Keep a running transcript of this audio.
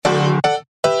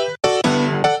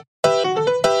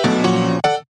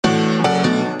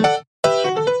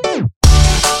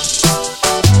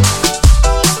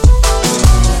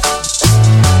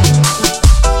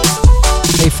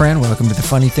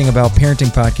Funny Thing About Parenting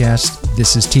podcast.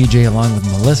 This is TJ along with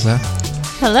Melissa.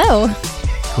 Hello.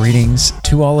 Greetings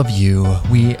to all of you.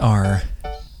 We are...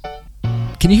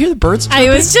 Can you hear the birds chirping?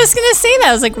 I was just going to say that.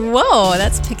 I was like, whoa,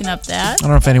 that's picking up that. I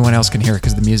don't know if anyone else can hear it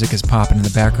because the music is popping in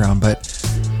the background, but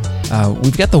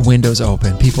we've got the windows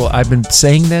open. People, I've been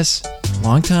saying this a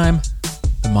long time.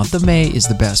 The month of May is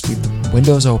the best. We've the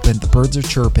windows open. The birds are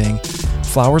chirping.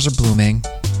 Flowers are blooming.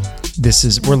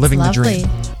 We're living the dream.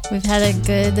 We've had a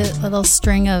good little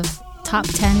string of top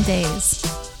 10 days.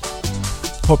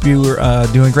 Hope you're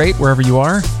doing great wherever you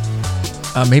are.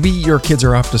 Maybe your kids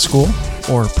are off to school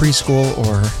or preschool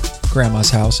or grandma's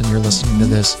house and you're listening to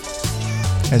this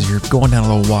as you're going down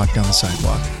a little walk down the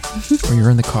sidewalk or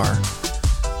you're in the car.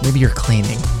 Maybe you're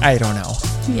cleaning. I don't know.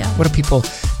 Yeah. What do people...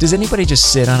 Does anybody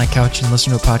just sit on a couch and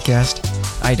listen to a podcast?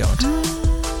 I don't.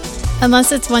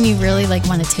 Unless it's one you really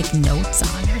want to take notes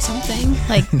on or something.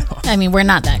 No. I mean, we're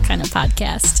not that kind of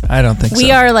podcast. I don't think so.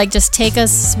 We are just take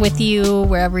us with you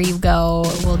wherever you go.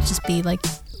 We'll just be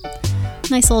nice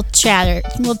little chatter.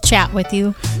 We'll chat with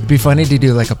you. It'd be funny to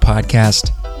do a podcast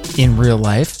in real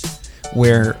life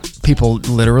where people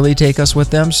literally take us with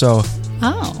them. So,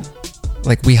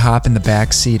 we hop in the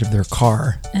back seat of their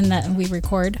car. And that we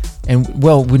record. And,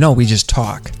 we just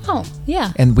talk. Oh,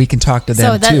 yeah. And we can talk to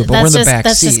them too, but we're in the back seat.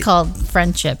 That's just called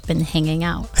friendship and hanging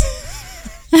out.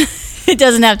 It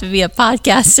doesn't have to be a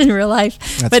podcast in real life.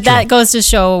 But true. That goes to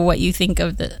show what you think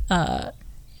of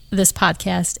this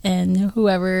podcast, and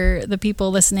whoever the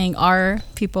people listening are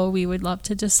people we would love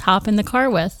to just hop in the car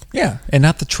with. Yeah, and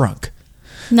not the trunk.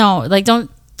 No,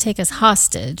 don't take us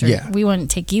hostage. Or yeah. We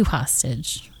wouldn't take you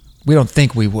hostage. We don't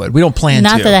think we would. We don't plan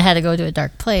Not to. that I had to go to a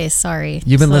dark place. Sorry.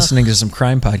 You've been listening to some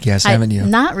crime podcasts, haven't you?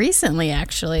 Not recently,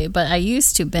 actually, but I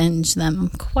used to binge them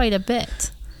quite a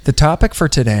bit. The topic for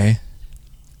today,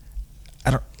 I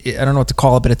don't know what to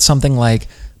call it, but it's something like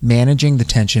managing the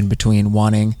tension between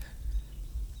wanting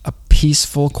a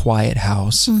peaceful, quiet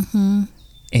house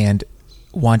and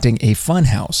wanting a fun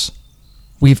house.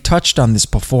 We've touched on this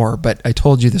before, but I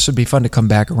told you this would be fun to come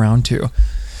back around to.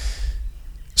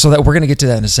 So that we're going to get to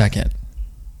that in a second.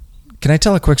 Can I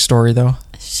tell a quick story, though?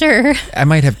 Sure. I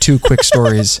might have two quick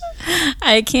stories.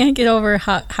 I can't get over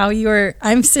how you were...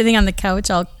 I'm sitting on the couch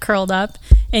all curled up,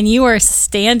 and you are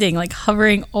standing,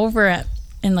 hovering over it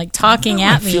and, talking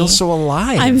at me. I feel so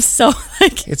alive. I'm so,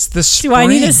 It's the spring. Do I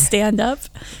need to stand up?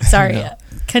 Sorry. No.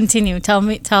 Continue. Tell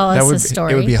us a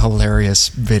story. It would be a hilarious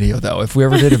video, though. If we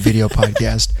ever did a video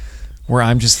podcast where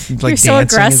I'm just, You're dancing. So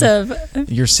aggressive.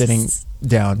 You're sitting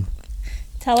down.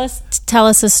 Tell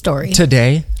us a story.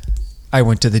 Today, I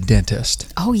went to the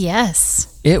dentist. Oh,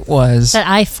 yes. It was... That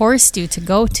I forced you to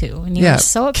go to, and you were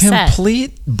so upset.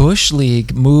 Complete Bush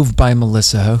League move by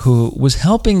Melissa, who was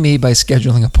helping me by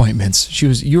scheduling appointments.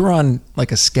 You were on, a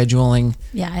scheduling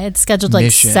Yeah, I had scheduled,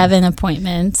 mission. 7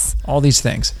 appointments. All these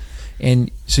things.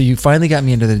 And so you finally got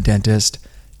me into the dentist.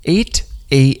 8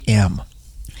 a.m.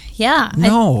 Yeah.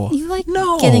 No. You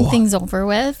getting things over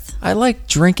with. I like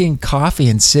drinking coffee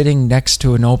and sitting next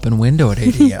to an open window at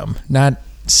 8 a.m., not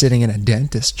sitting in a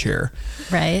dentist chair.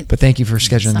 Right. But thank you for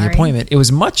scheduling the appointment. It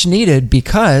was much needed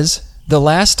because the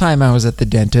last time I was at the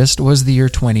dentist was the year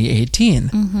 2018.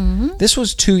 Mm-hmm. This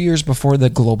was 2 years before the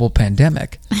global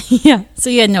pandemic. Yeah. So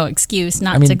you had no excuse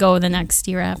not to go the next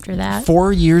year after that.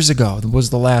 4 years ago was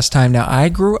the last time. Now, I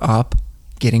grew up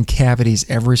getting cavities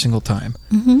every single time.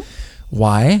 Mm-hmm.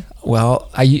 Why? Well,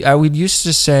 I would used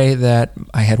to say that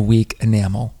I had weak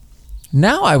enamel.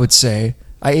 Now I would say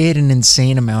I ate an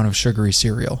insane amount of sugary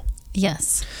cereal.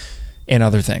 Yes. And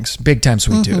other things. Big time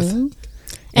sweet tooth.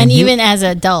 And even as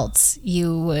adults,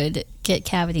 you would get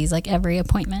cavities every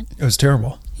appointment. It was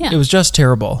terrible. Yeah. It was just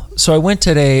terrible. So I went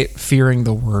today fearing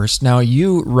the worst. Now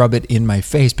you rub it in my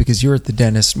face because you were at the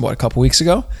dentist, a couple weeks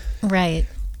ago? Right.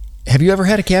 Have you ever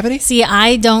had a cavity? See,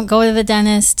 I don't go to the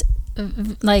dentist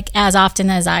as often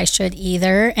as I should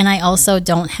either, and I also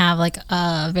don't have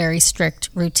a very strict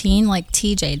routine like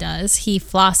TJ does. He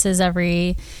flosses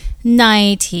every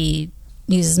night. He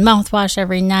uses mouthwash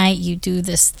every night. You do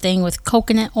this thing with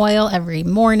coconut oil every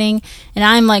morning, and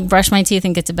I'm brush my teeth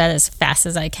and get to bed as fast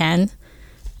as I can.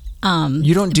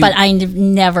 You don't do, but I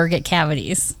never get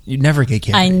cavities. You never get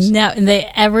cavities.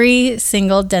 Every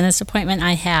single dentist appointment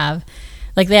I have,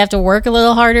 they have to work a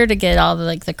little harder to get all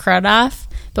the the crud off.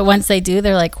 But once they do,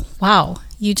 they're like, wow,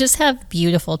 you just have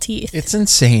beautiful teeth. It's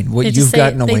insane what you've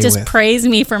gotten away with. They just praise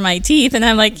me for my teeth. And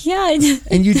I'm like, yeah.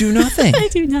 And you do nothing. I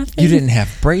do nothing. You didn't have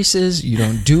braces. You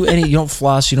don't do any. You don't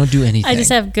floss. You don't do anything. I just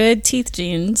have good teeth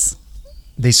genes.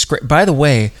 By the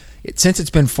way, since it's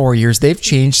been 4 years, they've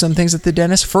changed some things at the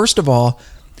dentist. First of all,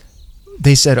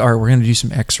 they said, all right, we're going to do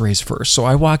some x-rays first. So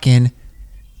I walk in.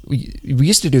 we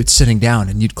used to do it sitting down,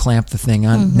 and you'd clamp the thing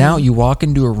on. Now you walk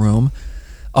into a room,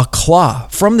 a claw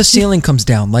from the ceiling comes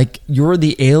down like you're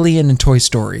the alien in Toy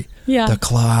Story. Yeah. The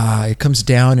claw, it comes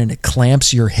down and it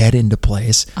clamps your head into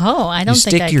place. Oh, I don't you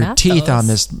think I stick your got teeth those. on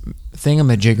this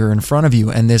thingamajigger in front of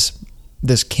you, and this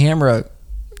camera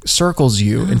circles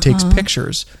you and takes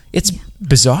pictures. It's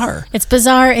bizarre. It's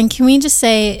bizarre, and can we just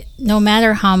say, no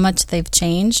matter how much they've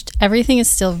changed, everything is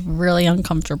still really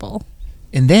uncomfortable.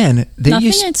 And then they Nothing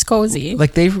used it's cozy.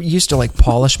 like they used to like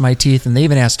polish my teeth, and they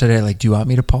even asked today, like, do you want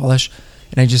me to polish?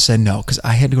 And I just said no, because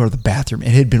I had to go to the bathroom. It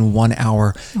had been 1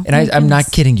 hour, and I'm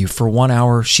not kidding you. For 1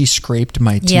 hour, she scraped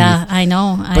my teeth. Yeah, I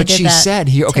know. But she said,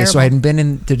 so I Terrible. hadn't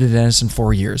been to the dentist in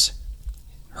 4 years.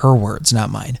 Her words, not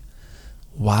mine.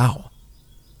 Wow.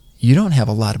 You don't have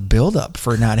a lot of buildup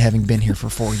for not having been here for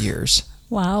 4 years.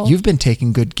 Wow. You've been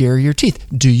taking good care of your teeth.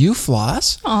 Do you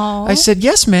floss? Aw. I said,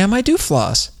 yes, ma'am, I do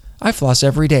floss. I floss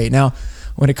every day. Now,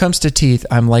 when it comes to teeth,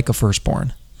 I'm like a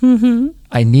firstborn. Mm-hmm.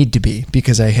 I need to be,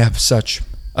 because I have such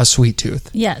a sweet tooth.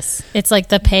 Yes. It's like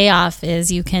the payoff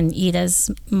is you can eat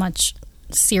as much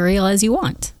cereal as you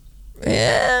want.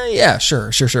 Yeah,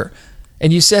 sure.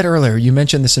 And you said earlier, you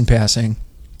mentioned this in passing,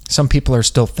 some people are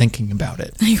still thinking about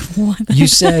it. Like, what? You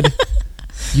said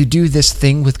you do this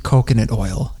thing with coconut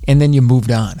oil, and then you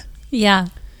moved on. Yeah.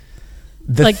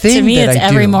 The Like, thing to me, that it's I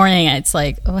every do, morning. It's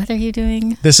like, what are you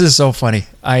doing? This is so funny.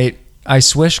 I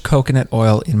swish coconut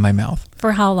oil in my mouth.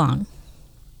 For how long?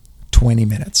 20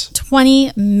 minutes.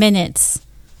 20 minutes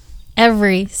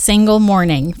every single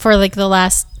morning for like the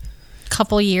last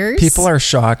couple years. People are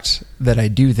shocked that I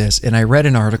do this, and I read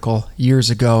an article years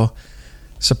ago.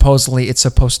 Supposedly, it's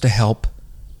supposed to help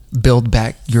build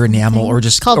back your enamel, or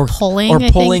just It's called pulling, or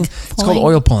I pulling. think. It's called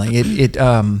oil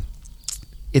pulling.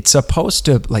 It's supposed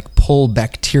to like pull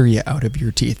bacteria out of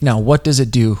your teeth. Now, what does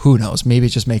it do? Who knows? Maybe it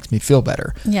just makes me feel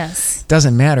better. Yes.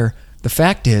 Doesn't matter. The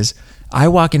fact is, I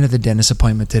walk into the dentist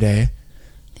appointment today.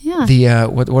 Yeah. The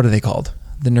what are they called?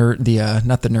 Not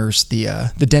the nurse.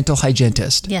 The dental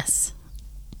hygienist Yes.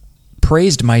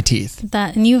 praised my teeth.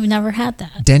 That, and you've never had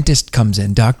that. Dentist comes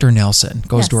in, Dr. Nelson,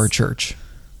 goes to Yes. our church.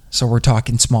 So we're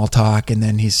talking small talk, and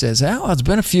then he says, oh, it's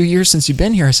been a few years since you've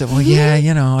been here. I said, well, yeah,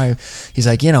 he's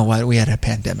like, you know what? We had a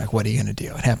pandemic. What are you going to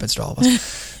do? It happens to all of us.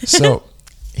 So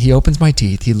he opens my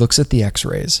teeth. He looks at the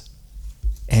x-rays,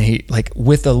 and he, like,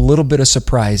 with a little bit of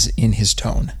surprise in his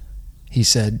tone, he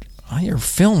said, oh, your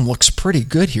film looks pretty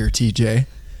good here, TJ.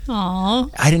 Aw.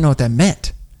 I didn't know what that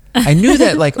meant. I knew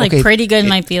that, like, Like, okay, pretty good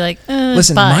might be like,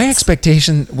 listen, but. my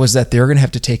expectation was that they're going to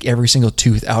have to take every single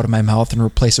tooth out of my mouth and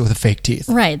replace it with a fake teeth.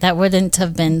 Right. That wouldn't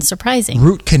have been surprising.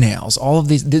 Root canals, all of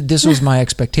these. This was my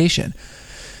expectation.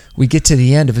 We get to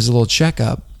the end of his little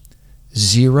checkup,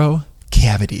 0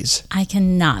 cavities. I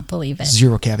cannot believe it.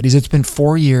 0 cavities. It's been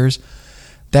 4 years.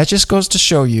 That just goes to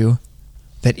show you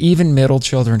that even middle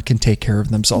children can take care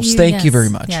of themselves. Thank you Yes, very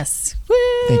much. Yes. Woo!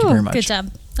 Thank you very much. Good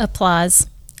job. Applause.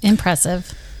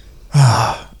 Impressive.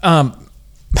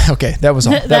 Okay, that was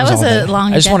all. That was all a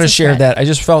long I just want to dentist share ride. that. I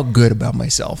just felt good about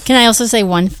myself. Can I also say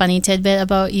one funny tidbit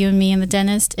about you and me and the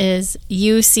dentist is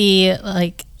you see,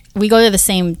 like, we go to the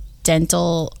same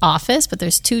dental office, but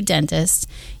there's 2 dentists.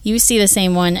 You see the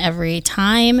same one every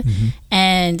time,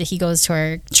 and he goes to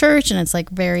our church, and it's like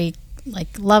very like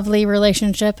lovely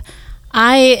relationship.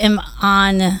 I am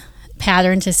on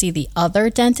pattern to see the other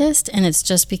dentist, and it's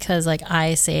just because, like,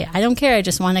 I say I don't care, I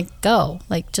just want to go,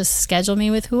 like, just schedule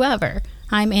me with whoever.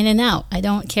 I'm in and out. I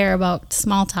don't care about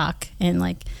small talk and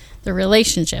like the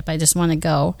relationship. I just want to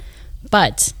go.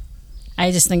 But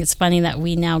I just think it's funny that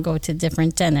we now go to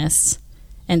different dentists,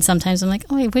 and sometimes I'm like,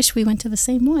 oh, I wish we went to the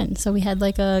same one, so we had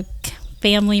like a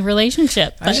family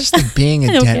relationship. I just think being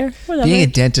I don't care. Whatever. being a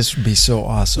dentist would be so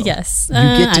awesome. Yes. You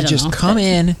get I to don't just know. come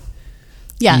in.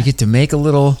 Yeah. You get to make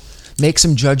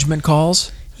some judgment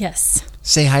calls, Yes.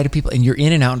 say hi to people, and you're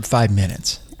in and out in 5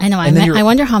 minutes. I know. And then you're- I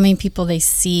wonder how many people they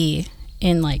see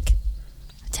in like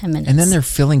 10 minutes. And then they're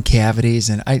filling cavities,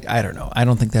 and I don't know. I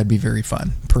don't think that'd be very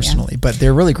fun, personally. But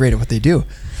they're really great at what they do.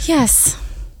 Yes.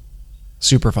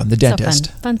 Super fun. The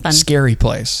dentist. Fun. Scary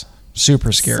place.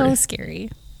 Super scary. So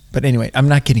scary. But anyway, I'm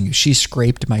not kidding you. She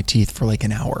scraped my teeth for like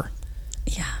an hour.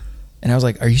 Yeah. And I was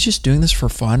like, are you just doing this for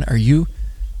fun?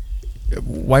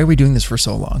 Why are we doing this for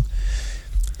so long?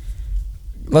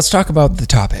 Let's talk about the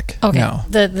topic Okay. now.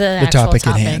 The actual topic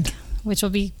topic at hand. which will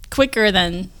be quicker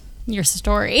than your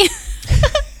story.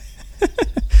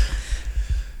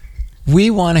 We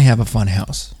want to have a fun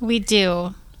house. We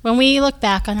do. When we look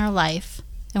back on our life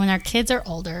and when our kids are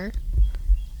older,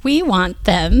 we want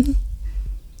them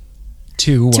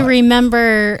To to what?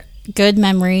 remember good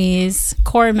memories,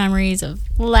 core memories of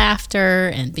laughter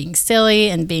and being silly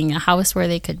and being a house where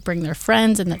they could bring their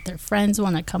friends and that their friends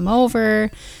want to come over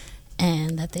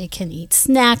and that they can eat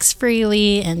snacks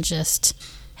freely and just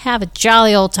have a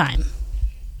jolly old time.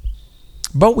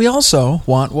 But we also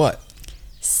want what?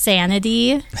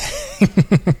 Sanity.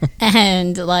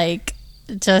 And like,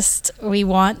 just, we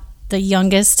want the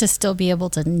youngest to still be able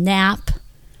to nap.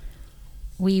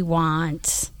 We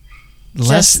want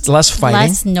less fighting,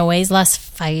 less noise, less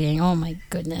fighting. Oh my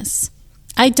goodness.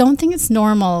 I don't think it's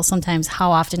normal sometimes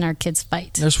how often our kids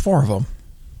fight. There's 4 of them.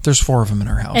 There's 4 of them in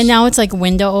our house. And now it's like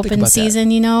window open season,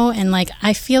 that. you know? And like,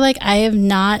 I feel like I have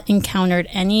not encountered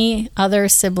any other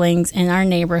siblings in our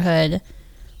neighborhood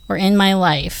or in my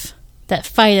life that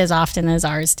fight as often as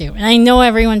ours do. And I know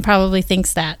everyone probably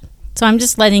thinks that. So I'm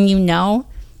just letting you know,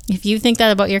 if you think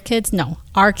that about your kids, no.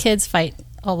 Our kids fight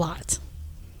a lot.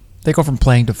 They go from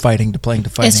playing to fighting to playing to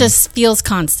fighting. It just feels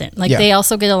constant. Like, Yeah. they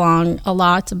also get along a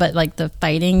lot, but like the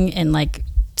fighting and like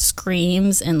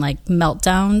screams and like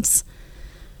meltdowns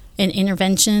and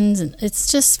interventions, and it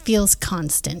just feels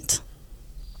constant.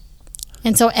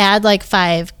 And so add like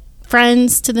 5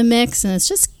 friends to the mix and it's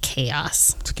just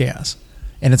chaos. It's chaos.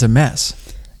 And it's a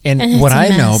mess. And it's what a I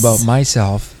know mess. about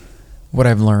myself, what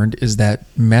I've learned is that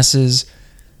messes,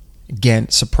 again,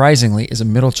 surprisingly, as a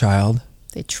middle child,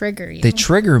 They trigger you. they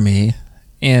trigger me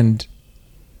and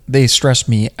they stress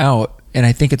me out. And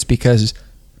I think it's because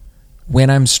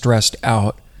when I'm stressed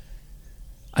out,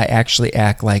 I actually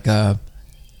act like a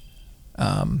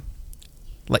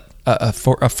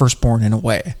firstborn in a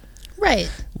way. Right.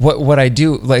 What I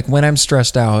do, like when I'm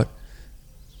stressed out,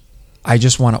 I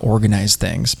just want to organize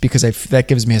things because that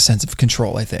gives me a sense of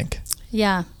control, I think.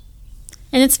 Yeah.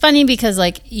 And it's funny because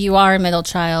like you are a middle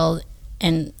child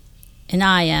and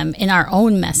I am in our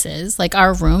own messes. Like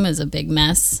our room is a big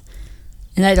mess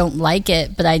and I don't like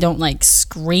it, but I don't like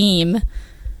scream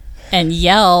and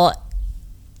yell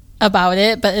about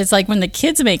it. But it's like when the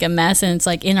kids make a mess and it's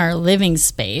like in our living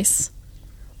space,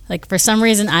 like for some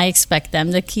reason I expect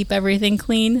them to keep everything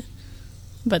clean,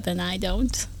 but then I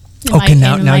don't. Okay,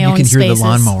 now you can hear the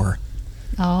lawnmower.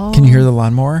 Oh. Can you hear the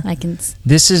lawnmower? I can.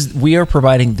 We are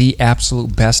providing the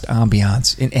absolute best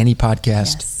ambiance in any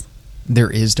podcast Yes.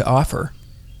 there is to offer.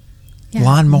 Yeah,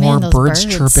 Lawnmower, man, those birds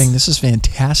chirping. This is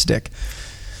fantastic.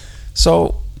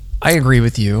 So I agree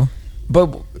with you,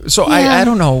 but so Yeah. I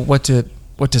don't know what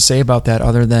to say about that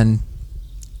other than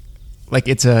like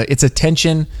it's a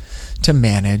tension to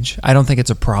manage. I don't think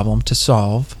it's a problem to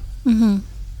solve. Mm-hmm.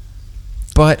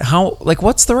 But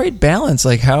what's the right balance?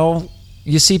 Like how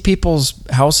you see people's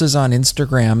houses on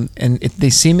Instagram and they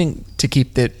seeming to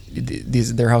keep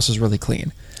their houses really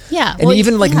clean. Yeah. And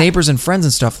even like neighbors and friends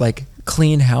and stuff, like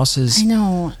clean houses. I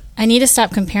know. I need to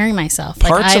stop comparing myself.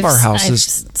 Parts of our house I've is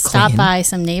stopped clean. by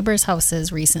some neighbors'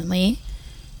 houses recently,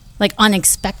 like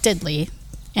unexpectedly.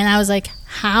 And I was like,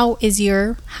 how is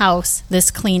your house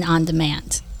this clean on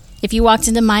demand? If you walked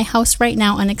into my house right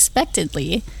now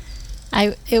unexpectedly,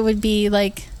 it would be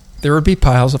like... There would be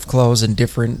piles of clothes in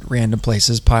different random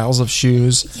places, piles of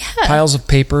shoes, Yeah. piles of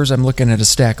papers. I'm looking at a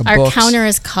stack of Our books. counter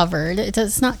is covered.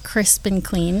 It's not crisp and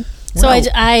clean. So Well,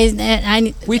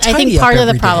 I we think tidy up part of the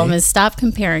every problem day. is stop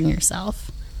comparing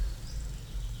yourself.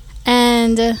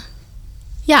 And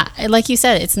yeah, like you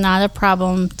said, it's not a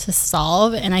problem to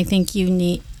solve. And I think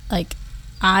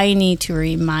I need to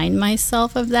remind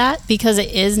myself of that because it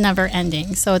is never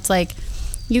ending. So it's like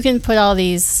you can put all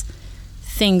these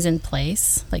things in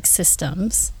place, like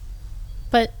systems,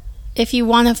 but if you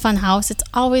want a fun house, it's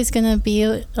always going to be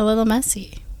a little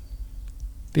messy.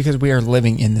 Because we are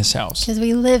living in this house. Because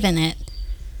we live in it.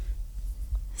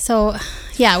 So,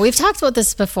 yeah, we've talked about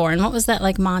this before. And what was that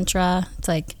like mantra? It's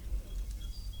like,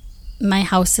 my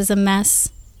house is a mess.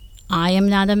 I am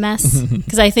not a mess.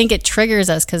 Because I think it triggers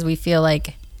us because we feel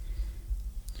like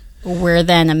we're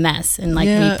then a mess. And like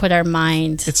Yeah. we put our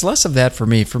mind. It's less of that for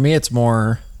me. For me, it's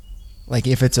more like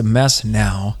if it's a mess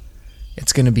now,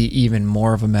 it's going to be even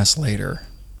more of a mess later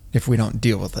if we don't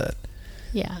deal with it.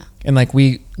 Yeah. And like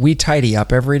we tidy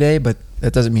up every day, but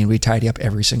that doesn't mean we tidy up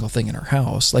every single thing in our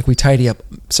house. Like we tidy up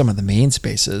some of the main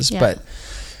spaces, Yeah.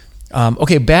 but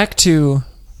okay, back to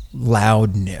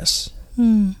loudness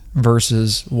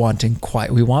versus wanting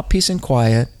quiet. We want peace and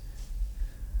quiet.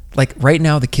 Like right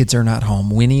now, the kids are not home.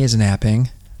 Winnie is napping.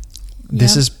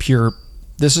 This Yeah.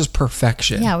 This is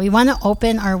perfection. Yeah, we want to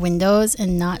open our windows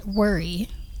and not worry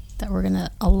that we're going to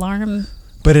alarm.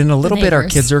 But in a little bit, our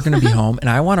neighbors. kids are going to be home, and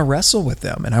I want to wrestle with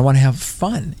them, and I want to have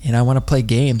fun, and I want to play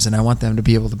games, and I want them to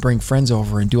be able to bring friends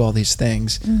over and do all these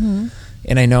things. Mm-hmm.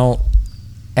 And I know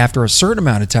after a certain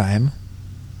amount of time,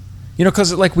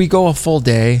 because like we go a full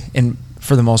day, and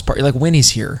for the most part. Like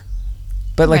Winnie's here,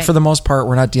 but like Right. for the most part,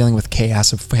 we're not dealing with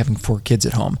chaos of having 4 kids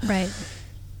at home. Right.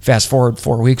 Fast forward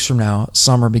 4 weeks from now,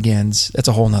 summer begins. That's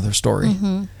a whole nother story.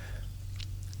 Mm-hmm.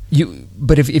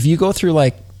 But if you go through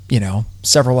like,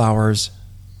 several hours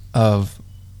of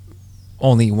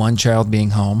only one child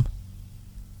being home,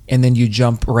 and then you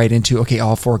jump right into, okay,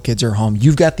 all 4 kids are home,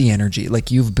 you've got the energy.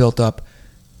 Like you've built up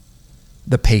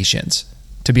the patience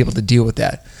to be able to deal with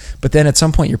that. But then at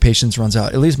some point your patience runs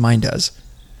out. At least mine does.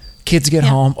 Kids get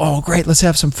home. Oh, great. Let's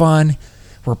have some fun.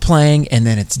 We're playing. And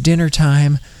then it's dinner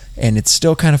time and it's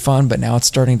still kind of fun, but now it's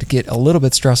starting to get a little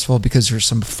bit stressful because there's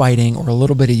some fighting or a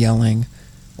little bit of yelling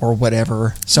or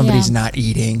whatever. Somebody's not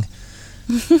eating.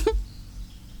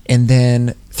 And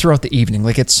then throughout the evening,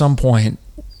 like at some point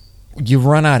you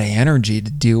run out of energy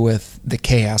to deal with the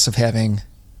chaos of having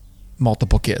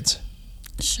multiple kids.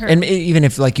 Sure. And even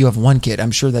if like you have one kid,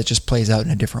 I'm sure that just plays out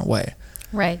in a different way.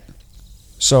 Right.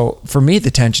 So for me,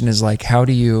 the tension is like, how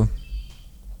do you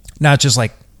not just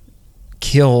like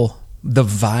kill the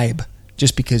vibe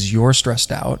just because you're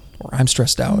stressed out or I'm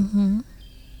stressed out? Mm-hmm.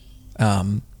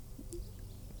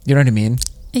 You know what I mean?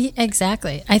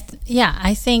 Exactly. I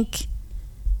think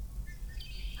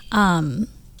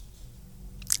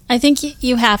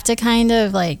you have to kind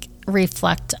of like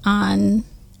reflect on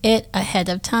it ahead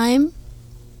of time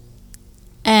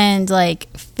and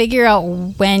like figure out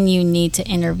when you need to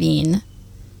intervene,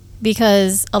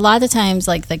 because a lot of times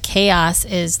like the chaos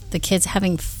is the kids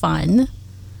having fun,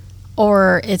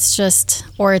 or it's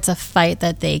a fight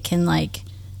that they can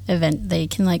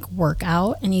work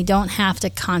out, and you don't have to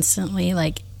constantly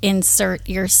like insert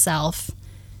yourself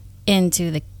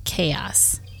into the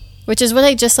chaos, which is what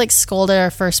I just like scolded our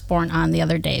firstborn on the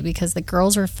other day, because the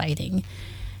girls were fighting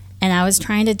and I was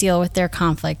trying to deal with their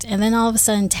conflict, and then all of a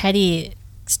sudden Teddy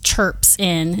chirps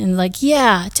in and like,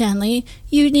 yeah, Tenley,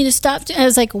 you need to stop. I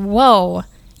was like, whoa,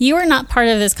 you are not part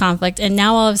of this conflict, and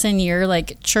now all of a sudden you're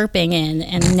like chirping in,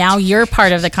 and now you're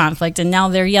part of the conflict, and now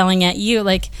they're yelling at you.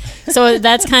 Like, so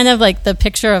that's kind of like the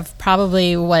picture of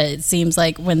probably what it seems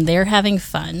like when they're having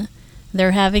fun,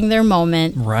 they're having their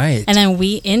moment, right? And then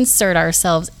we insert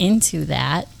ourselves into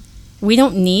that. We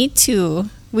don't need to.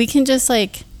 We can just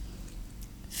like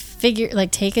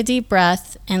take a deep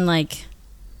breath and like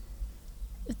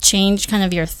change kind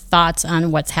of your thoughts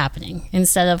on what's happening,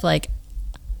 instead of like,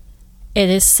 it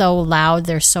is so loud,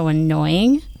 they're so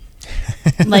annoying.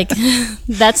 Like,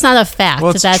 that's not a fact.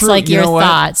 Well, that's true. like You your know what?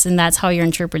 thoughts, and that's how you're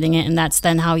interpreting it, and that's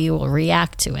then how you will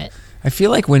react to it. I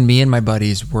feel like when me and my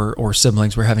buddies or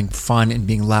siblings were having fun and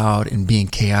being loud and being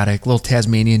chaotic, little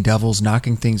Tasmanian devils,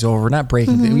 knocking things over, not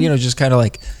breaking things, just kind of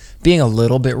like being a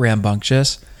little bit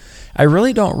rambunctious. I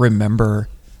really don't remember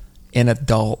an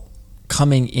adult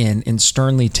coming in and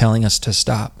sternly telling us to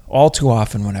stop all too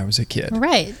often when I was a kid.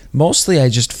 Right. Mostly I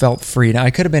just felt free. Now,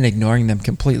 I could have been ignoring them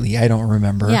completely. I don't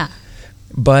remember. Yeah.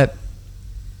 But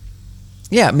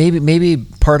yeah, maybe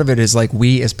part of it is like,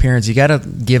 we as parents, you got to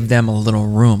give them a little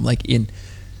room, and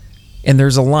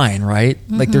there's a line, right?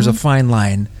 Mm-hmm. Like there's a fine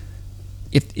line.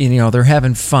 If they're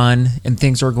having fun and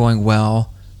things are going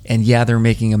well, and yeah, they're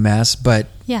making a mess, but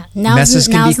messes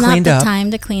can be cleaned up. Now's not the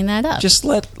time to clean that up. Just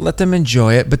let them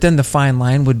enjoy it. But then the fine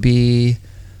line would be,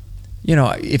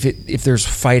 if there's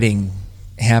fighting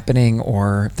happening,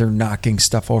 or if they're knocking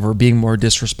stuff over, being more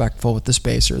disrespectful with the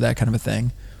space or that kind of a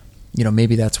thing,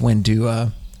 maybe that's when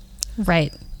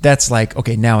right. That's like,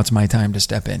 okay, now it's my time to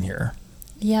step in here.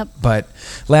 Yep. But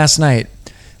last night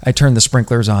I turned the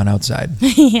sprinklers on outside.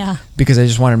 Yeah. Because I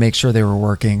just wanted to make sure they were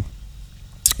working.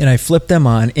 And I flipped them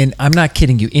on, and I'm not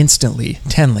kidding you, instantly,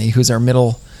 Tenley, who's our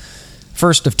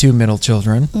first of 2 middle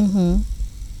children,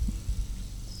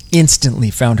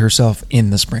 instantly found herself in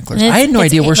the sprinklers. I had no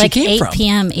idea where she came from. 8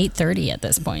 p.m., 8:30 at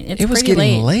this point. It was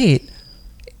getting late.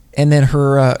 And then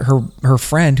her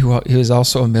friend, who is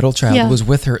also a middle child, was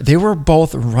with her. They were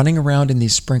both running around in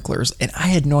these sprinklers, and I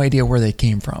had no idea where they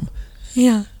came from.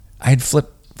 Yeah. I had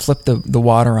flipped the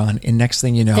water on, and next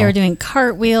thing you know, they were doing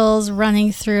cartwheels,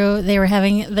 running through. They were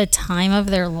having the time of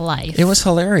their life. It was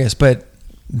hilarious. But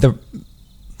the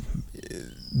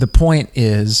point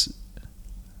is,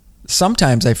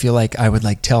 sometimes I feel like I would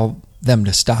like tell them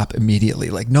to stop immediately.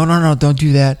 Like, no, don't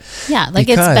do that. Yeah, like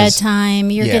it's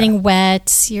bedtime. You're getting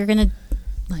wet. You're gonna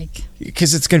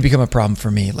because it's gonna become a problem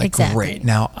for me. Like, exactly. Great,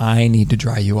 now I need to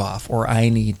dry you off, or I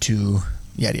need to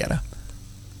yada yada.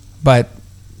 But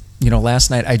last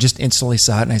night I just instantly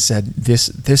saw it, and I said, this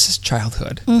is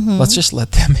childhood. Mm-hmm. Let's just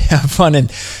let them have fun.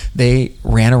 And they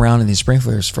ran around in these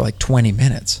sprinklers for like 20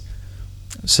 minutes.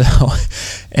 So,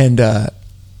 and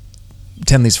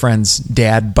Tenley's friend's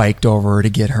dad biked over to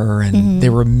get her, and they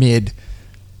were mid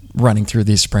running through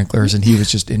these sprinklers, and he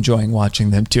was just enjoying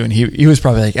watching them too. And he was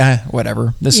probably like,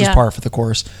 whatever. This is par for the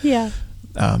course. Yeah.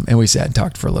 And we sat and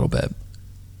talked for a little bit.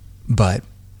 But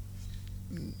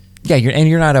yeah,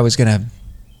 you're not always going to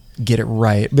get it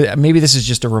right. But maybe this is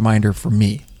just a reminder for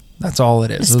me. That's all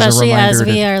it is. Especially as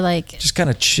we are like... just kind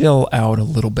of chill out a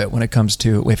little bit when it comes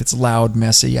to if it's loud,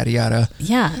 messy, yada, yada.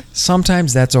 Yeah.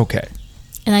 Sometimes that's okay.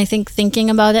 And I think thinking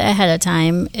about it ahead of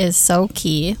time is so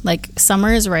key. Like,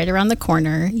 summer is right around the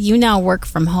corner. You now work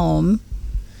from home.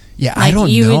 Yeah, like, I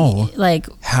don't know like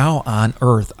how on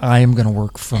earth I am going to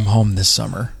work from home this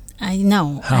summer. I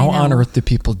know. How on earth do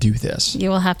people do this? You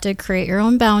will have to create your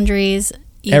own boundaries.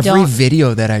 Every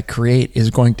video that I create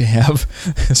is going to have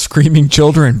screaming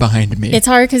children behind me. It's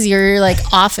hard because your like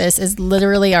office is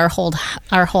literally our whole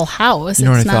house. You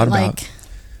know it's what I thought about?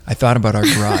 I thought about our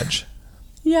garage.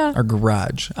 Yeah. Our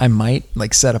garage. I might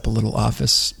like set up a little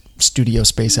office studio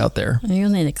space out there. You'll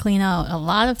need to clean out a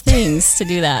lot of things to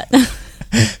do that.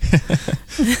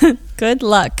 Good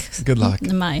luck. Good luck.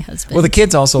 My husband. Well, the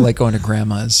kids also like going to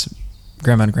grandma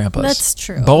and grandpa's. That's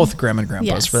true. Both grandma and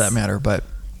grandpa's Yes. for that matter, but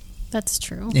that's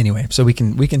true. Anyway, so we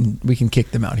can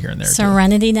kick them out here and there.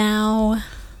 Serenity now.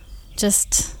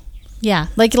 Just yeah,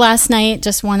 like last night,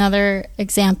 just one other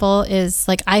example is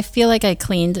like I feel like I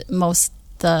cleaned most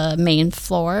the main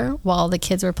floor while the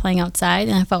kids were playing outside,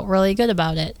 and I felt really good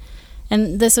about it.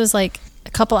 And this was like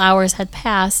a couple hours had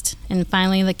passed, and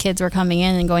finally the kids were coming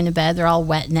in and going to bed. They're all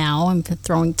wet now. I'm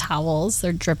throwing towels.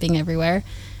 They're dripping everywhere.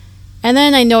 And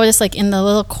then I noticed like in the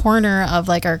little corner of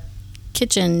like our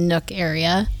kitchen nook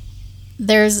area,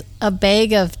 there's a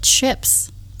bag of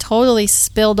chips totally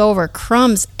spilled over,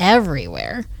 crumbs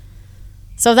everywhere.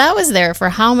 So that was there for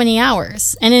how many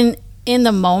hours? And in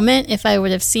the moment, if I would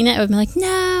have seen it, I would be like,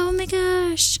 no, oh my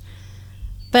gosh.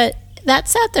 But that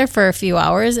sat there for a few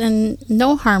hours and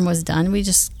no harm was done. We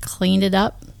just cleaned it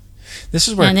up. This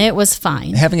is where and it was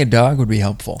fine. Having a dog would be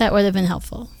helpful. That would have been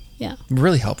helpful. Yeah.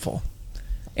 Really helpful.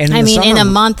 And I mean, in a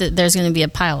month, there's going to be a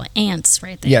pile of ants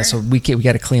right there. Yeah, so we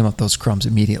got to clean up those crumbs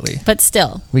immediately. But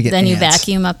still, then you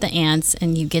vacuum up the ants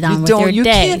and you get on with your day. You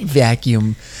can't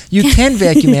vacuum. You can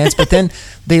vacuum ants, but then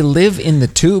they live in the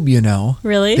tube, you know.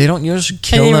 Really? They don't just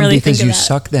kill them because you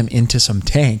suck them into some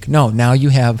tank. No, now you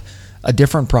have a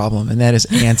different problem, and that is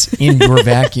ants in your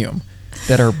vacuum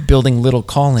that are building little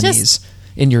colonies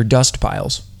in your dust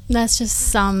piles. That's just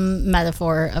some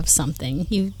metaphor of something.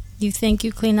 You think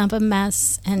you clean up a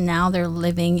mess, and now they're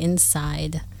living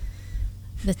inside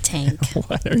the tank.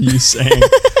 What are you saying?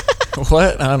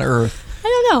 What on earth? I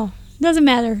don't know. Doesn't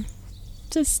matter.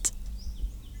 Just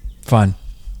fun.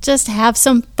 Just have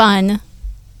some fun.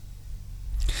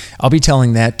 I'll be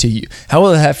telling that to you. How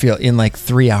will that feel in like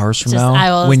 3 hours from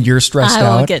now when you're stressed out?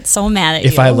 I will get so mad at you.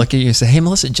 If I look at you and say, hey,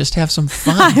 Melissa, just have some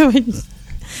fun.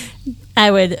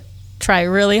 I would try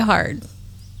really hard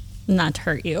not to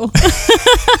hurt you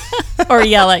or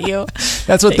yell at you.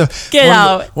 That's what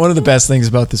one of the best things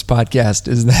about this podcast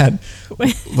is that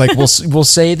like we'll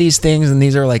say these things, and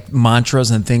these are like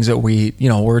mantras and things that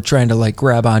we're trying to like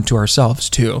grab onto ourselves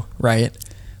too, right?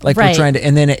 Like we're trying to,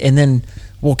 and then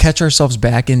we'll catch ourselves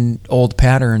back in old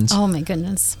patterns. Oh my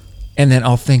goodness. And then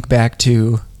I'll think back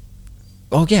to,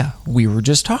 oh yeah, we were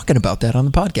just talking about that on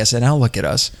the podcast, and now look at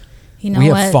us. You know we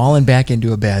have fallen back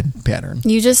into a bad pattern.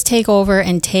 You just take over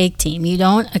and tag team. You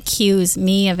don't accuse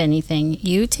me of anything.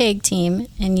 You tag team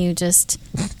and you just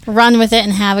run with it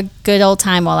and have a good old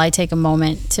time while I take a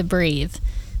moment to breathe.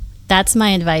 That's my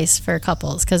advice for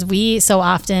couples, because we so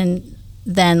often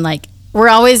then like we're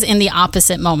always in the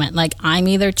opposite moment. Like I'm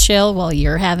either chill while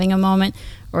you're having a moment,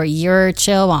 or you're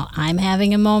chill while I'm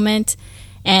having a moment.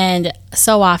 And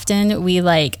so often we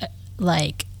like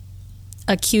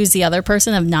accuse the other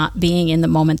person of not being in the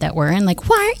moment that we're in. Like,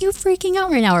 why aren't you freaking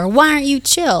out right now? Or why aren't you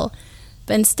chill?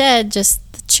 But instead,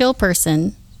 just the chill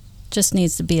person just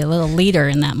needs to be a little leader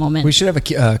in that moment. We should have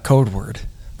a code word.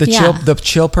 The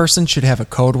chill person should have a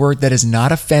code word that is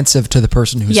not offensive to the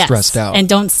person who's stressed out. And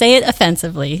don't say it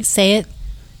offensively. Say it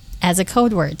as a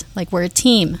code word. Like we're a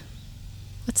team.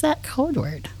 What's that code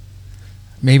word?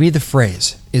 Maybe the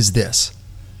phrase is this: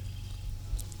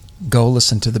 go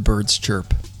listen to the birds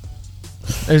chirp.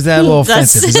 Is that a little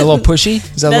offensive? Is that a little pushy?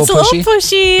 Is that that's a little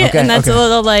pushy? Okay, and that's a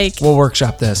little like... We'll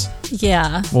workshop this.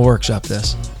 Yeah. We'll workshop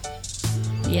this.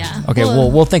 Yeah. Okay,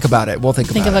 we'll think about it. We'll think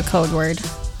of a code word.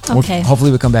 Okay. Hopefully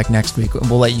we'll come back next week and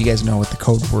we'll let you guys know what the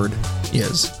code word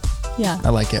is. Yeah. I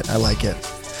like it.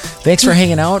 Thanks for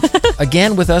hanging out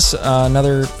again with us.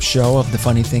 Another show of The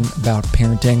Funny Thing About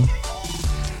Parenting.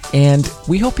 And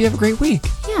we hope you have a great week.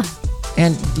 Yeah.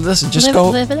 And listen,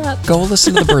 live it up. Go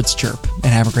listen to the birds chirp and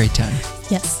have a great time.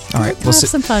 Yes. All right. Have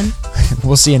some fun.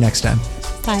 We'll see you next time.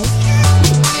 Bye.